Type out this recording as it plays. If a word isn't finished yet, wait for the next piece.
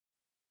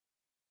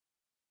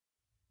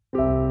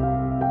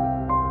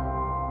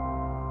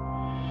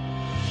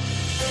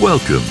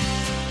Welcome,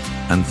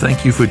 and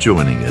thank you for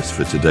joining us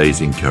for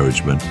today's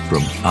encouragement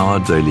from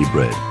Our Daily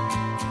Bread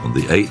on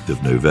the 8th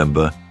of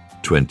November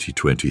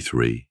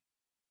 2023.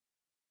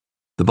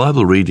 The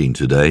Bible reading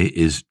today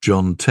is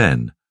John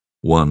 10,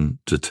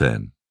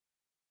 1-10.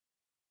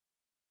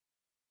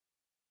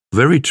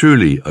 Very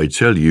truly, I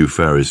tell you,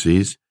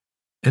 Pharisees,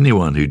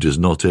 anyone who does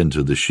not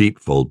enter the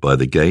sheepfold by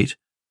the gate,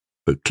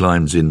 but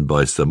climbs in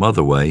by some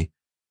other way,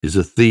 is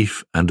a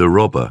thief and a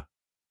robber.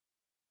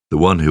 The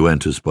one who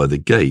enters by the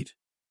gate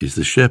is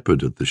the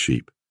shepherd of the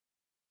sheep.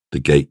 The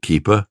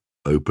gatekeeper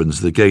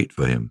opens the gate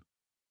for him,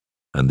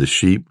 and the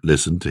sheep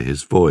listen to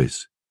his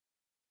voice.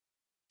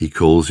 He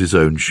calls his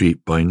own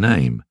sheep by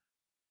name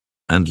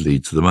and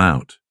leads them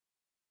out.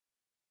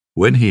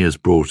 When he has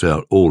brought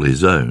out all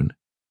his own,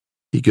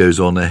 he goes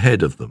on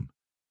ahead of them,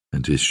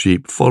 and his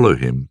sheep follow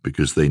him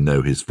because they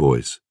know his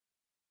voice.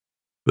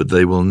 But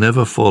they will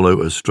never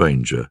follow a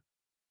stranger.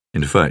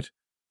 In fact,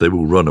 they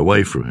will run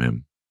away from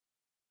him,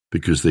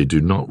 because they do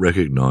not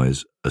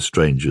recognize a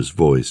stranger's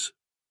voice.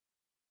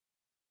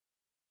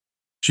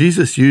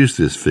 Jesus used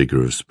this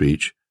figure of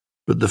speech,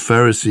 but the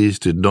Pharisees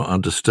did not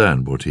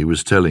understand what he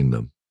was telling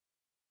them.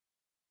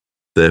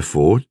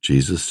 Therefore,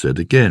 Jesus said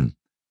again,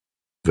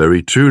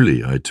 Very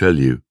truly, I tell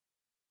you,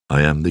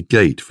 I am the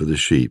gate for the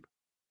sheep.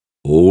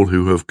 All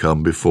who have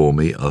come before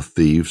me are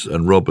thieves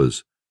and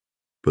robbers,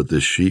 but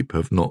the sheep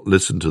have not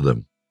listened to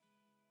them.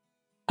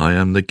 I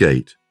am the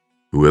gate.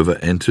 Whoever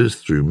enters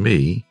through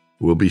me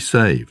will be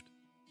saved.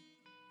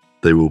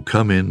 They will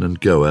come in and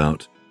go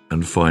out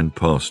and find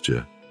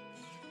pasture.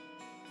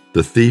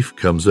 The thief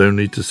comes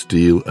only to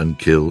steal and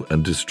kill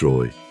and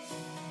destroy.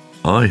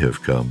 I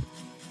have come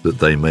that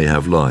they may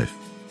have life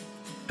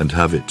and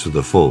have it to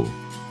the full.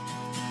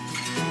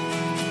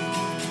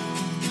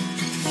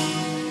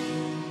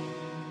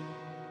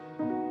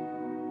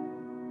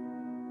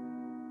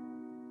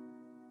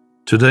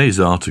 Today's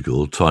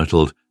article,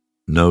 titled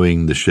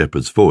Knowing the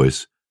Shepherd's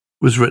Voice,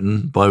 was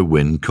written by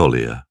Win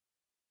Collier.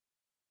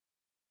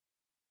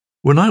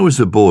 When I was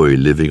a boy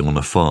living on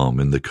a farm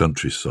in the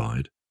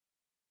countryside,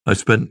 I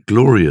spent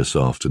glorious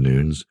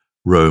afternoons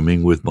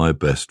roaming with my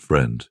best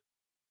friend.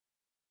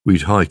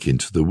 We'd hike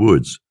into the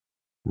woods,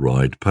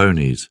 ride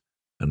ponies,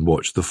 and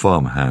watch the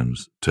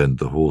farmhands tend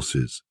the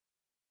horses.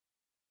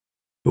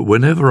 But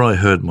whenever I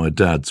heard my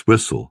dad's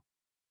whistle,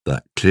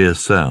 that clear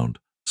sound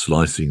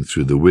slicing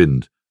through the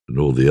wind and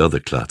all the other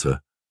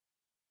clatter,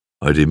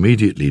 I'd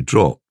immediately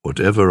drop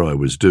whatever I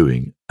was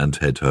doing and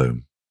head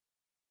home.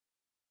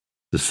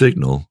 The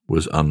signal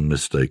was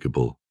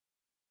unmistakable,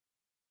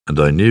 and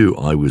I knew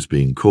I was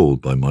being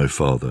called by my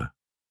father.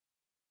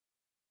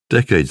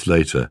 Decades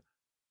later,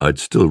 I'd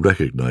still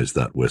recognize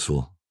that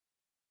whistle.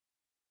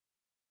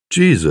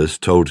 Jesus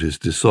told his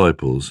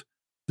disciples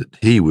that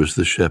he was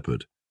the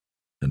shepherd,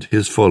 and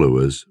his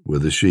followers were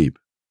the sheep.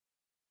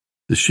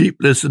 The sheep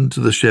listen to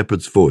the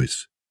shepherd's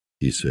voice,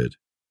 he said.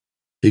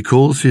 He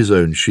calls his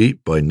own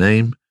sheep by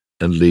name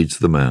and leads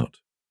them out.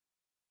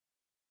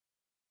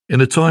 In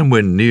a time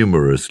when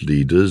numerous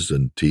leaders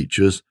and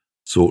teachers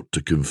sought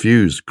to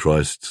confuse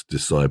Christ's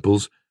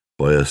disciples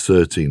by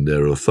asserting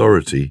their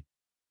authority,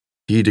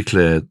 he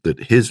declared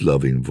that his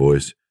loving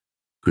voice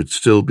could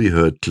still be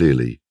heard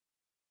clearly,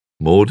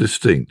 more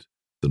distinct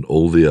than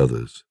all the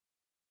others.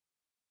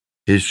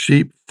 His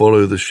sheep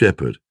follow the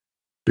shepherd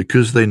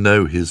because they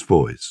know his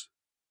voice.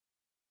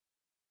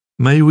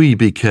 May we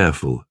be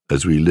careful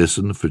as we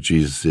listen for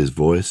Jesus'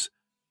 voice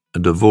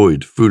and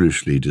avoid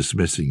foolishly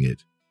dismissing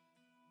it,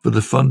 for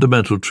the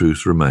fundamental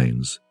truth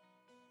remains.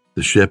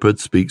 The shepherd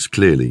speaks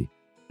clearly,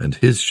 and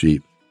his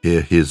sheep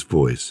hear his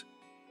voice,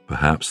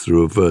 perhaps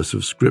through a verse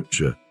of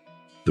Scripture,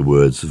 the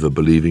words of a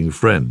believing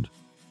friend,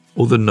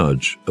 or the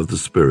nudge of the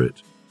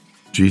Spirit.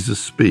 Jesus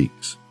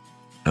speaks,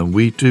 and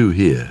we do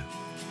hear.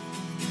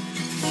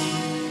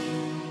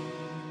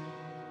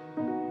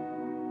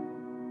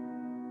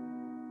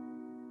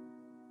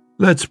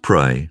 Let's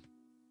pray.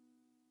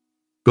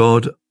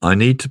 God, I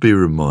need to be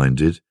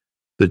reminded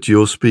that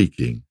you're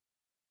speaking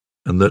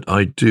and that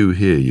I do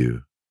hear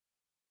you.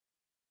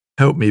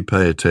 Help me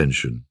pay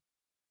attention.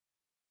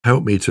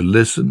 Help me to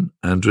listen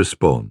and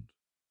respond.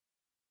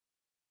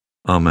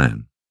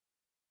 Amen.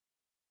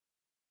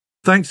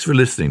 Thanks for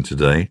listening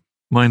today.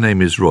 My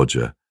name is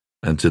Roger,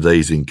 and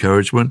today's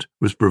encouragement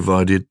was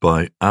provided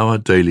by Our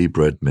Daily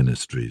Bread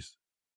Ministries.